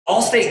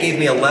Allstate gave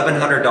me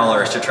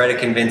 $1,100 to try to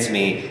convince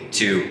me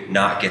to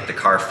not get the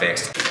car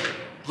fixed.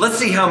 Let's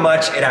see how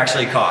much it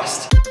actually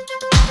cost.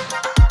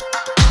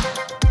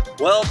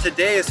 Well,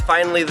 today is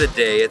finally the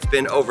day. It's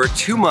been over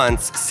 2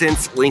 months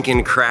since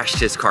Lincoln crashed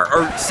his car,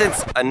 or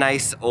since a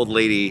nice old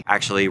lady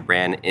actually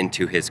ran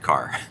into his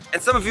car.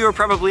 And some of you are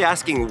probably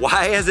asking,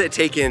 why has it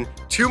taken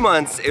 2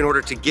 months in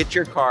order to get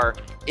your car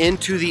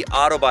into the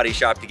auto body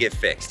shop to get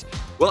fixed?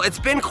 Well, it's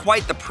been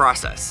quite the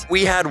process.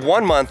 We had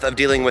 1 month of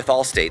dealing with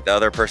Allstate, the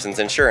other person's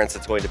insurance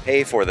that's going to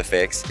pay for the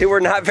fix. They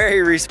were not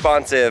very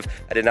responsive.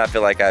 I did not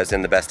feel like I was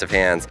in the best of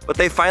hands, but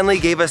they finally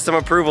gave us some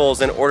approvals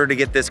in order to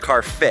get this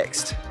car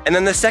fixed. And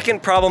then the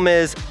second problem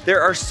is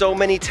there are so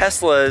many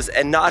Teslas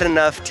and not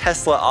enough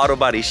Tesla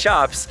Autobody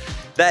shops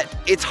that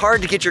it's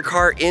hard to get your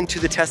car into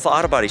the Tesla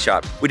Autobody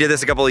shop. We did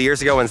this a couple of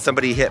years ago when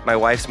somebody hit my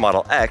wife's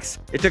Model X.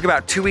 It took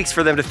about 2 weeks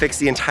for them to fix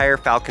the entire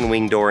Falcon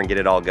Wing door and get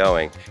it all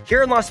going.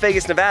 Here in Las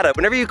Vegas, Nevada,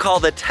 whenever you call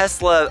the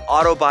Tesla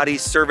Autobody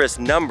service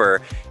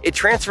number, it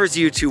transfers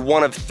you to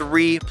one of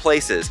 3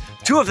 places.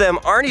 2 of them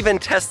aren't even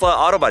Tesla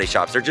Autobody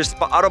shops. They're just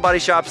auto body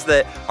shops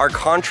that are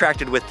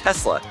contracted with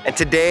Tesla. And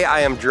today I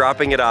am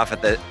dropping it off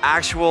at the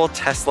actual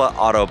Tesla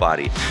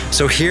Autobody.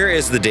 So here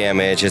is the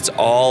damage. It's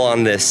all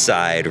on this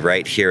side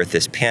right here at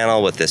this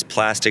panel with this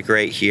plastic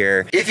right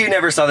here. If you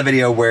never saw the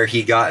video where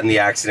he got in the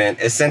accident,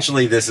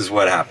 essentially this is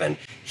what happened.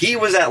 He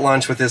was at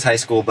lunch with his high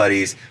school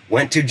buddies,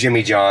 went to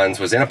Jimmy John's,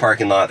 was in a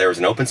parking lot. There was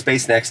an open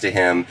space next to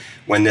him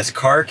when this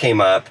car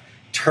came up,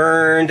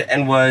 turned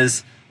and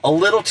was a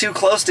little too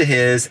close to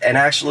his and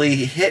actually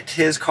hit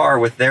his car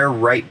with their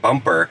right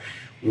bumper,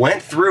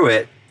 went through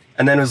it,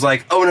 and then was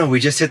like, oh no, we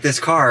just hit this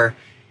car.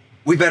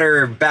 We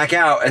better back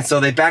out. And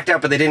so they backed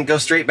out, but they didn't go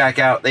straight back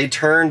out. They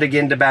turned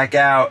again to back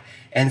out.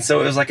 And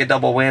so it was like a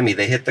double whammy.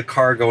 They hit the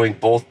car going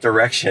both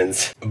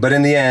directions. But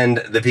in the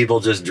end, the people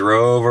just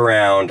drove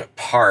around,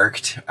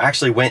 parked,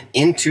 actually went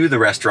into the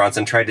restaurants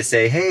and tried to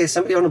say, hey, is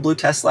somebody on a blue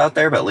Tesla out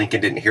there? But Lincoln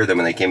didn't hear them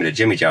when they came into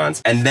Jimmy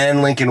John's. And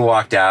then Lincoln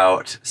walked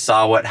out,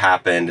 saw what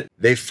happened.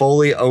 They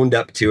fully owned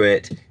up to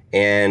it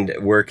and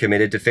were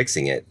committed to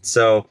fixing it.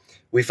 So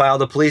we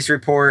filed a police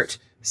report,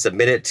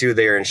 submitted it to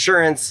their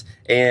insurance,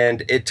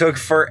 and it took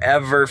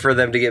forever for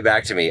them to get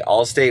back to me.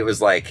 Allstate was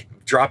like,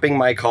 dropping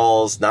my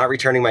calls, not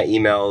returning my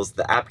emails.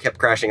 The app kept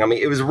crashing on me.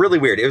 It was really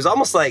weird. It was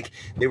almost like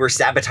they were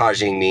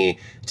sabotaging me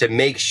to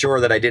make sure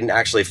that I didn't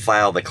actually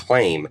file the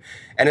claim.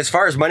 And as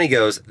far as money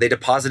goes, they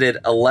deposited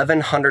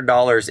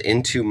 $1,100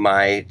 into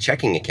my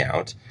checking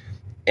account.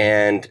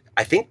 And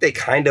I think they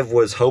kind of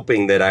was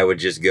hoping that I would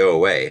just go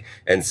away.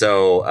 And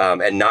so,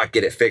 and not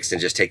get it fixed and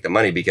just take the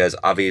money, because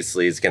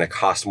obviously it's going to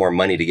cost more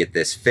money to get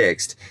this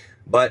fixed.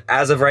 But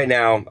as of right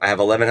now, I have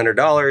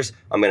 $1,100.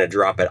 I'm going to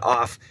drop it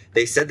off.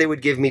 They said they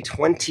would give me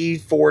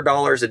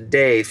 $24 a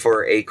day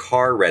for a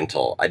car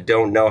rental. I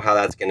don't know how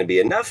that's going to be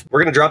enough.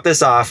 We're going to drop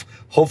this off,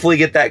 hopefully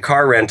get that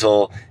car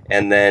rental,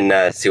 and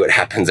then see what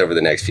happens over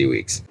the next few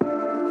weeks.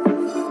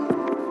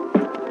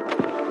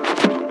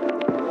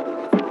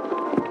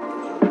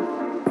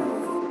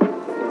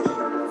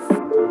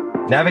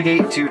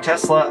 Navigate to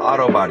Tesla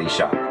Autobody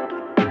shop.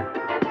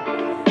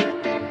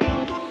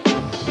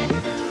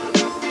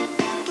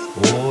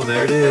 Oh,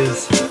 there it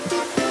is.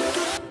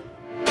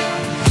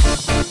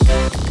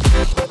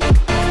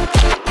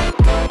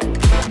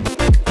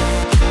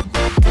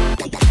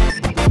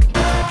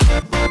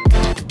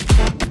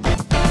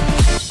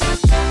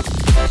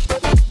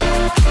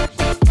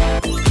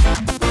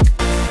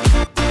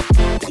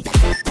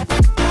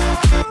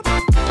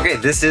 Okay,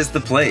 this is the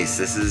place.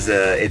 This is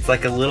it's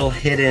like a little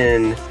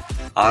hidden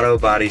auto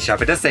body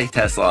shop. It does say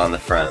Tesla on the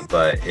front,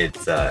 but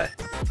it's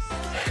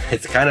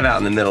kind of out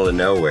in the middle of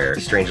nowhere.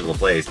 Strange little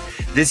place.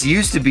 This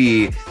used to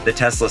be the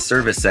Tesla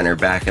service center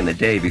back in the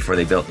day before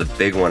they built the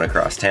big one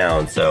across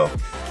town. So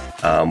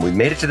we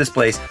made it to this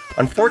place.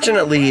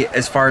 Unfortunately,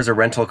 as far as a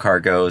rental car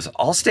goes,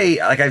 Allstate,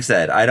 like I've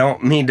said, I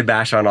don't mean to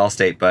bash on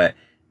Allstate, but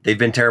they've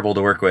been terrible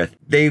to work with.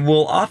 They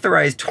will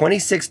authorize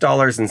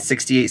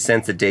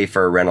 $26.68 a day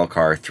for a rental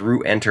car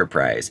through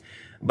Enterprise,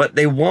 but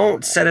they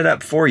won't set it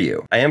up for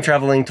you. I am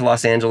traveling to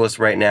Los Angeles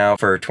right now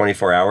for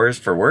 24 hours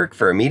for work,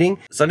 for a meeting.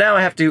 So now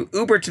I have to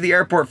Uber to the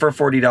airport for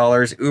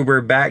 $40,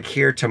 Uber back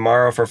here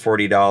tomorrow for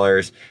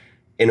 $40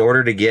 in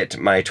order to get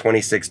my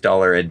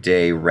 $26 a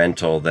day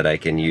rental that I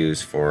can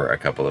use for a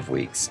couple of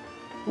weeks.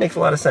 Makes a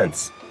lot of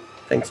sense.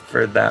 Thanks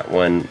for that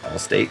one,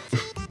 Allstate.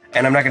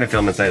 And I'm not gonna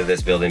film inside of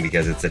this building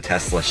because it's a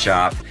Tesla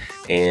shop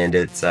and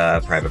it's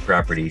private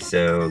property.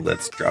 So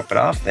let's drop it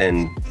off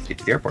and get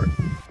to the airport.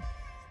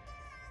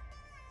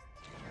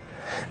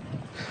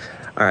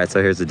 All right,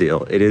 so here's the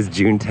deal. It is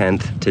June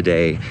 10th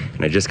today,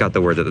 and I just got the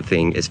word that the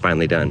thing is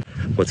finally done.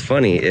 What's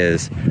funny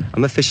is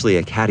I'm officially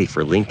a caddy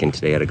for Lincoln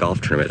today at a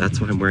golf tournament.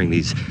 That's why I'm wearing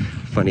these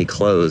funny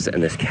clothes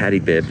and this caddy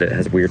bib that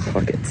has weird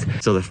pockets.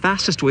 So the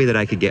fastest way that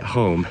I could get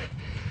home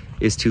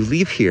is to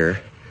leave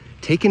here,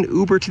 take an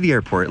Uber to the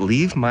airport,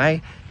 leave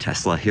my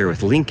Tesla here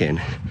with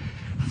Lincoln,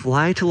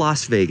 fly to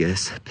Las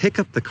Vegas, pick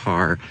up the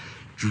car,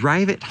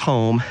 drive it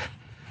home,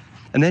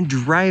 and then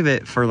drive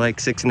it for like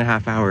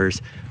 6.5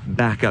 hours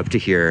back up to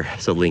here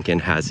so Lincoln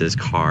has his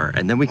car,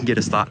 and then we can get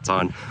his thoughts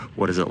on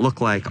what does it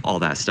look like, all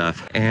that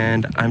stuff.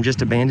 And I'm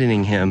just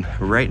abandoning him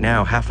right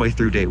now, halfway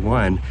through day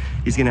one.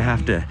 He's gonna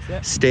have to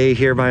stay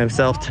here by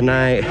himself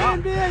tonight. He's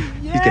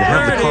gonna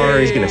have the car,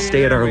 he's gonna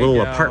stay at our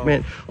little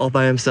apartment all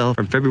by himself.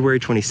 From February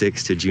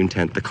 26th to June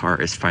 10th, the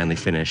car is finally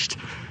finished.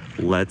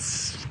 Let's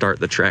start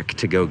the trek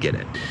to go get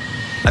it.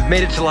 I've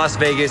made it to Las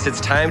Vegas. It's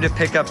time to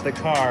pick up the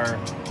car.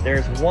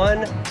 There's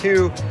 1,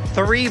 2,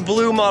 3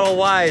 blue Model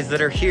Ys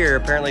that are here.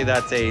 Apparently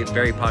that's a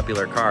very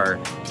popular car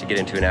to get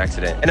into an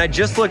accident. And I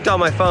just looked on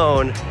my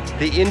phone.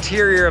 The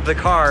interior of the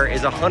car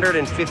is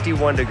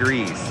 151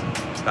 degrees.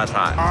 That's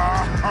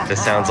hot.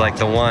 This sounds like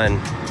the one.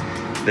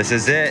 This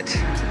is it.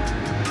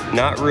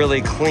 Not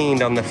really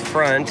cleaned on the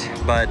front,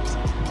 but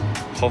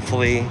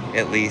hopefully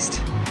at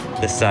least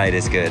the side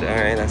is good. All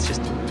right,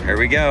 here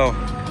we go.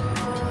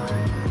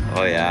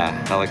 Oh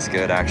yeah, that looks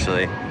good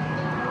actually.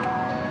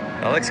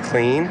 That looks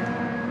clean.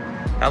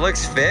 That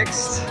looks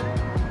fixed.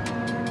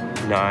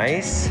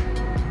 Nice.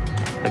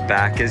 The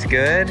back is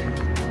good.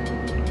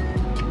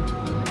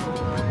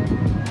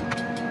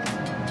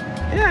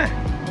 Yeah,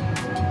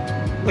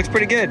 looks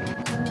pretty good.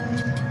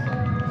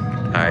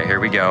 All right, here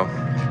we go.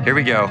 Here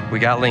we go. We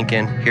got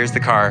Lincoln. Here's the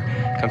car.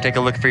 Come take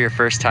a look for your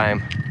first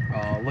time.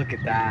 Oh, look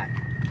at that.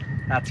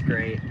 That's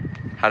great.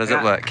 How does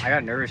it look? I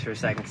got nervous for a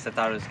second because I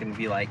thought it was gonna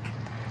be like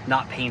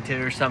not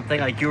painted or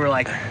something. Like you were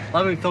like,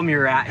 let me film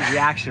your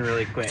reaction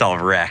really quick. It's all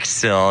wrecked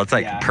still. It's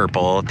like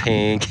purple,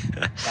 pink.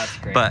 That's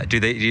great. But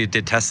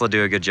did Tesla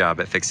do a good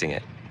job at fixing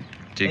it?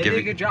 They did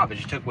a good job. It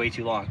just took way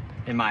too long,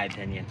 in my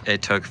opinion.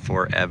 It took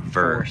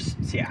forever.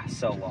 Yeah,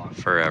 so long.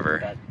 Forever.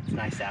 But it's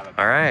nice to have it.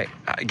 All right,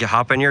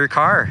 hop in your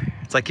car.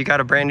 It's like you got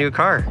a brand new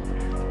car.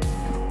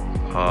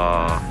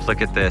 Oh,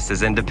 look at this.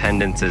 His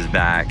independence is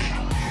back.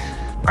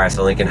 All right,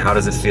 so Lincoln, how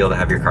does it feel to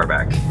have your car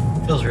back?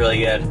 Feels really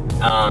good.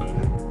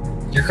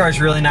 Your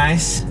car's really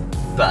nice,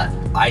 but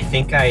I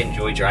think I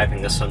enjoy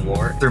driving this one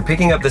more. Through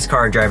picking up this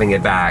car and driving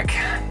it back,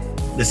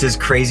 this is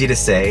crazy to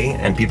say,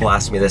 and people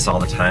ask me this all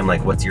the time,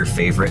 like, what's your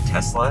favorite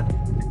Tesla?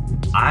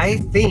 I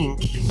think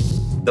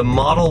the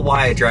Model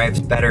Y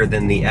drives better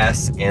than the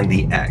S and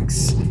the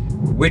X,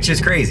 which is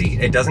crazy.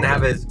 It doesn't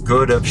have as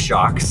good of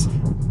shocks,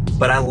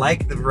 but I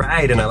like the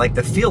ride and I like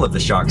the feel of the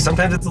shocks.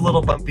 Sometimes it's a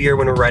little bumpier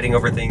when we're riding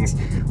over things,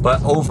 but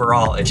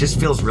overall, it just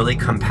feels really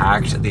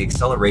compact. The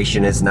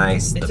acceleration is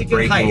nice. The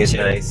braking is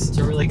nice. It's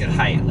a really good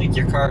height. Like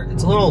your car,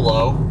 it's a little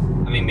low.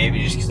 I mean,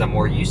 maybe just because I'm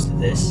more used to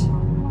this.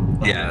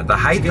 Yeah, the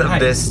height of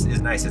this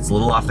is nice. It's a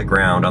little off the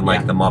ground,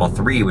 unlike the Model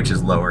 3, which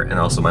is lower, and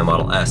also my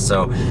Model S.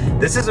 So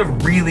this is a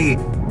really,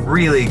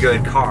 really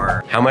good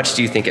car. How much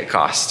do you think it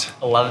cost?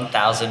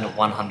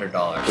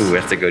 $11,100. Ooh,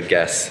 that's a good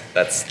guess.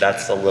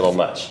 That's a little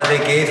much. They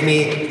gave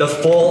me the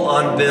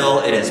full-on bill.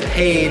 It is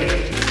paid.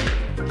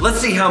 Let's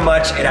see how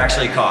much it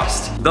actually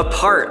cost. The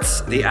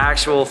parts, the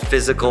actual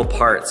physical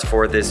parts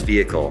for this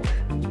vehicle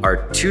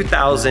are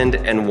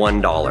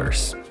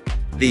 $2,001.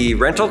 The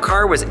rental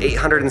car was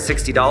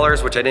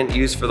 $860, which I didn't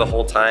use for the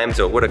whole time,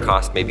 so it would have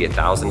cost maybe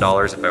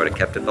 $1,000 if I would have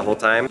kept it the whole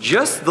time.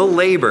 Just the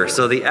labor,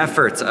 so the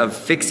efforts of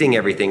fixing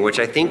everything, which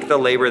I think the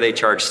labor they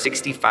charged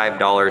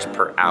 $65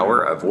 per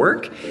hour of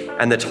work,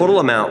 and the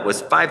total amount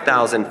was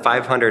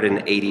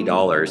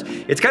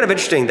 $5,580. It's kind of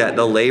interesting that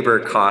the labor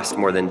cost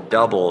more than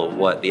double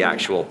what the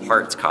actual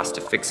parts cost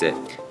to fix it.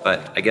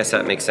 But I guess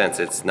that makes sense.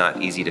 It's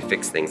not easy to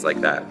fix things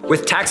like that.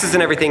 With taxes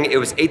and everything, it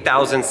was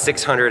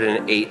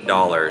 $8,608.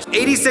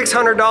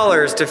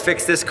 $8,600 to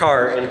fix this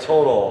car in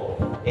total.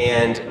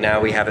 And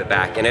now we have it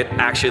back. And it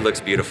actually looks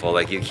beautiful.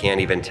 Like you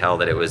can't even tell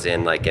that it was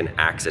in like an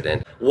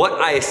accident. What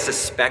I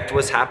suspect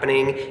was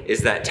happening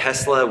is that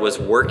Tesla was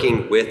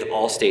working with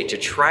Allstate to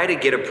try to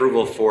get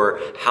approval for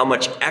how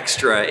much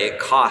extra it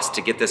cost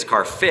to get this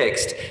car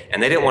fixed.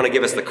 And they didn't want to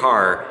give us the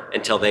car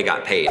until they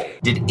got paid.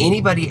 Did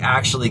anybody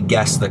actually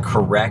guess the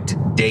correct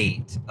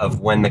date of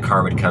when the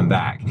car would come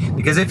back?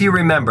 Because if you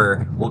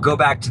remember, we'll go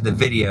back to the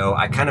video,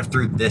 I kind of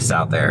threw this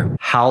out there.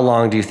 How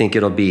long do you think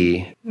it'll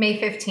be? May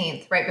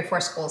 15th, right before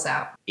school's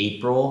out.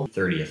 April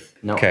 30th.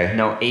 No, okay.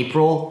 No,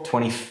 April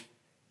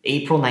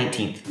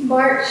 19th.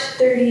 March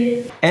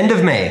 30th. End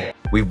of May.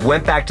 We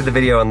went back to the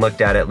video and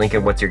looked at it.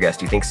 Lincoln, what's your guess?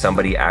 Do you think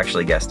somebody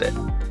actually guessed it?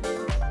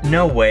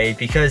 No way,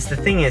 because the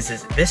thing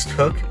is this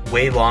took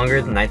way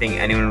longer than I think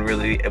anyone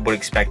really would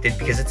expect it,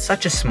 because it's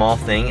such a small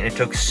thing and it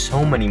took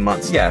so many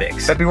months to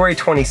fix. February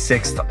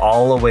 26th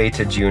all the way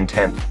to June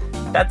 10th.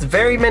 That's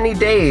very many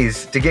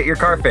days to get your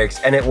car fixed,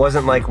 and it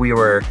wasn't like we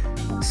were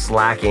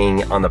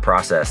slacking on the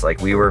process.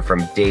 Like we were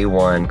from day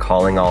one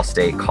calling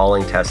Allstate,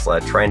 calling Tesla,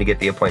 trying to get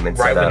the appointment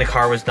set up. Right when the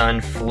car was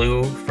done,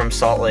 flew from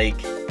Salt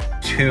Lake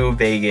to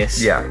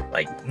Vegas. Yeah.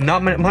 Like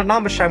not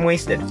much time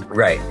wasted.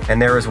 Right, and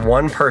there was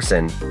one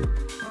person.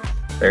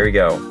 There we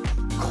go.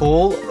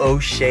 Cole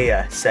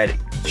O'Shea said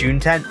June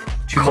 10th,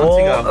 2 months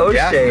ago. Cole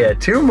O'Shea,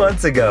 2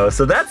 months ago.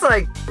 So that's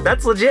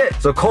legit.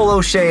 So Cole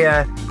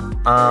O'Shea,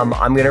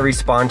 I'm gonna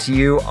respond to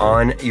you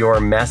on your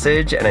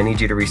message, and I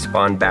need you to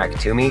respond back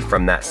to me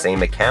from that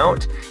same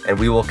account, and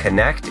we will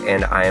connect,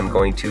 and I am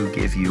going to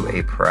give you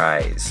a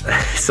prize.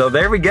 So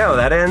there we go.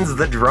 That ends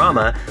the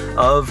drama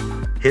of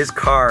his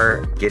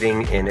car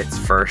getting in its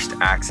first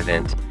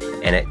accident,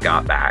 and it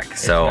got back.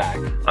 So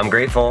I'm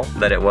grateful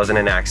that it wasn't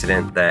an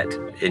accident, that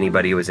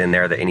anybody was in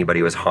there, that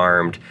anybody was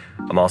harmed.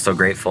 I'm also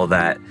grateful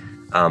that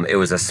it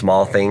was a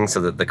small thing,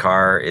 so that the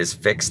car is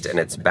fixed and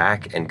it's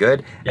back and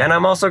good. Yeah. And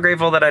I'm also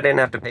grateful that I didn't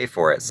have to pay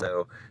for it.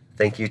 So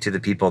thank you to the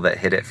people that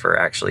hit it for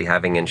actually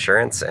having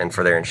insurance and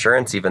for their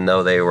insurance, even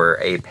though they were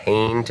a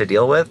pain to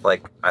deal with.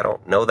 Like, I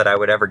don't know that I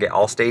would ever get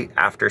Allstate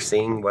after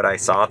seeing what I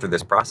saw through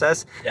this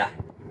process. Yeah.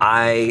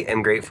 I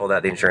am grateful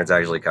that the insurance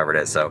actually covered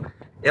it. So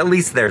at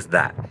least there's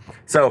that.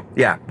 So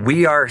yeah,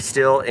 we are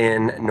still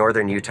in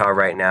northern Utah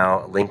right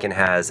now. Lincoln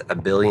has a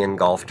billion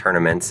golf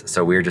tournaments,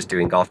 so we're just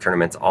doing golf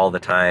tournaments all the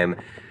time.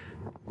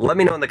 Let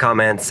me know in the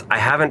comments. I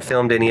haven't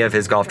filmed any of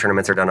his golf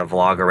tournaments or done a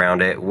vlog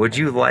around it. Would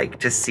you like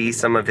to see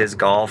some of his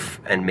golf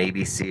and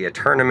maybe see a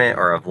tournament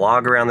or a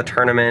vlog around the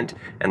tournament?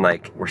 And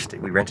like,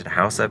 we rented a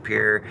house up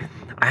here.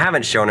 I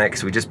haven't shown it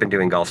because we've just been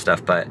doing golf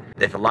stuff, but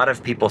if a lot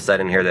of people said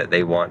in here that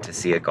they want to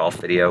see a golf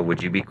video,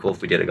 would you be cool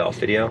if we did a golf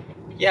video?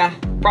 Yeah,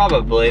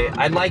 probably.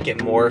 I'd like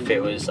it more if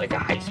it was like a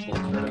high school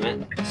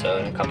tournament, so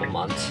in a couple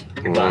months.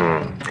 But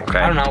okay.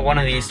 I don't know, one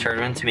of these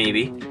tournaments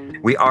maybe.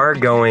 We are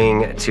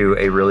going to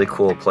a really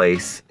cool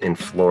place in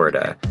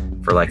Florida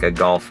for like a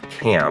golf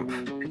camp,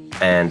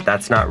 and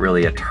that's not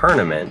really a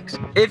tournament.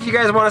 If you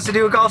guys want us to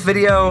do a golf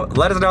video,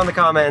 let us know in the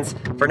comments.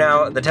 For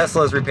now, the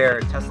Tesla is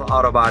repaired. Tesla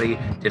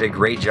Autobody did a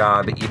great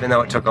job, even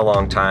though it took a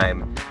long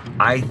time.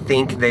 I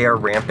think they are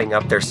ramping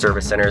up their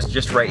service centers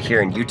just right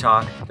here in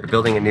Utah. They're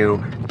building a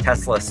new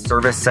Tesla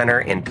service center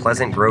in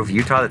Pleasant Grove,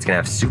 Utah, that's gonna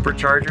have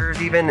superchargers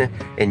even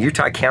in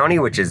Utah County,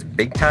 which is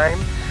big time.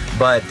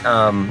 But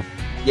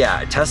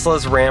yeah,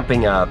 Tesla's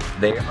ramping up.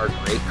 They are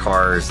great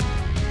cars.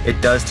 It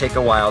does take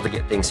a while to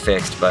get things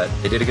fixed, but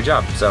they did a good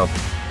job. So,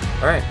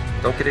 all right,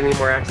 don't get any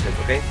more accidents,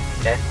 okay?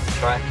 Okay,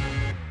 try.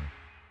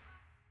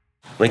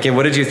 Lincoln,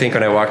 what did you think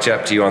when I walked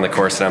up to you on the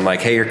course and I'm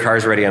like, hey, your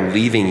car's ready, I'm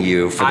leaving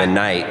you for the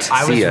night.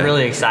 I was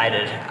really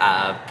excited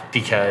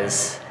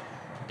because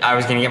I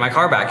was gonna get my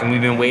car back, and we've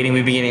been waiting,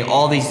 we've been getting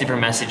all these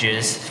different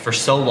messages for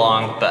so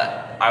long,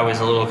 but I was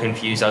a little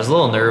confused. I was a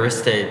little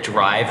nervous to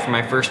drive for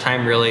my first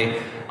time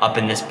really up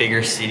in this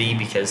bigger city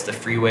because the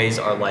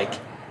freeways are like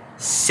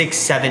 6,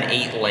 7,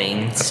 8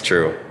 lanes. That's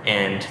true.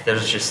 And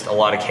there's just a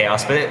lot of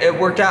chaos, but it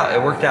worked out. It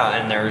worked out,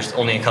 and there was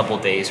only a couple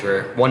of days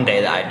one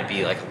day that I had to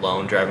be like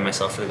alone driving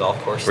myself to the golf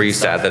course. Were you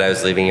sad that I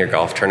was leaving your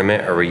golf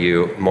tournament, or were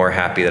you more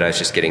happy that I was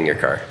just getting your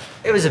car?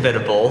 It was a bit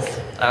of both.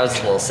 I was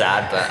a little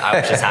sad, but I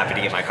was just happy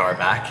to get my car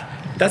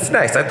back. That's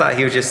nice. I thought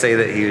he would just say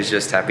that he was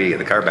just happy to get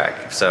the car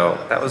back. So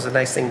that was a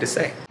nice thing to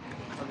say.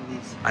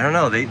 I don't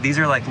know, these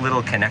are like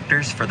little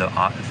connectors for the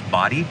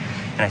body,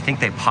 and I think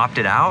they popped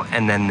it out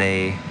and then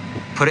they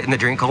put it in the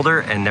drink holder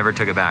and never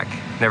took it back,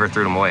 never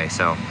threw them away.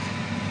 So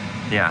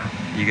yeah,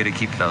 you get to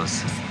keep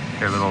those.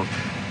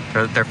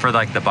 They're for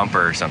like the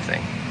bumper or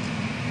something.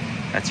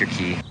 That's your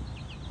key.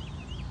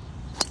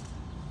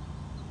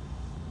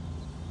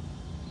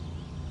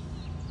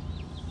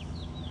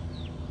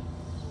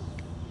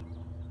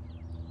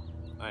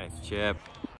 Nice chip.